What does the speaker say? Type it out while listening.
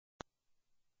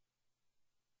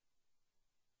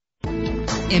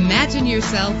Imagine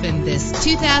yourself in this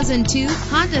 2002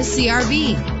 Honda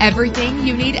CR-V. Everything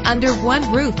you need under one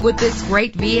roof with this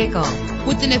great vehicle.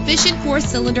 With an efficient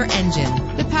 4-cylinder engine,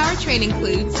 the powertrain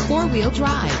includes 4-wheel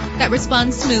drive that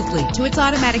responds smoothly to its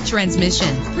automatic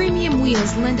transmission. Premium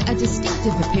wheels lend a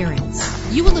distinctive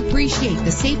appearance. You will appreciate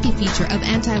the safety feature of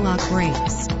anti-lock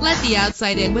brakes. Let the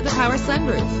outside in with a power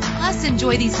sunroof. Plus,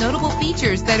 enjoy these notable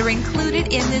features that are included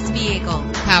in this vehicle: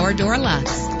 power door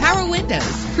locks, power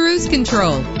windows, cruise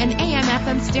control, an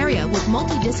AM/FM stereo with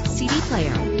multi-disc CD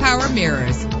player, power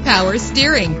mirrors, power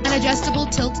steering, an adjustable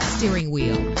tilt steering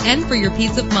wheel. And for your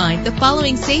peace of mind, the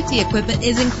following safety equipment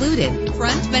is included: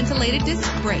 front ventilated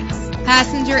disc brakes,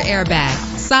 passenger airbag,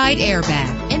 side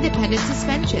airbag, independent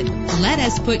suspension. Let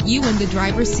us put you in the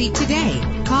driver's seat today.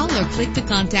 Call or click to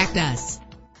contact us.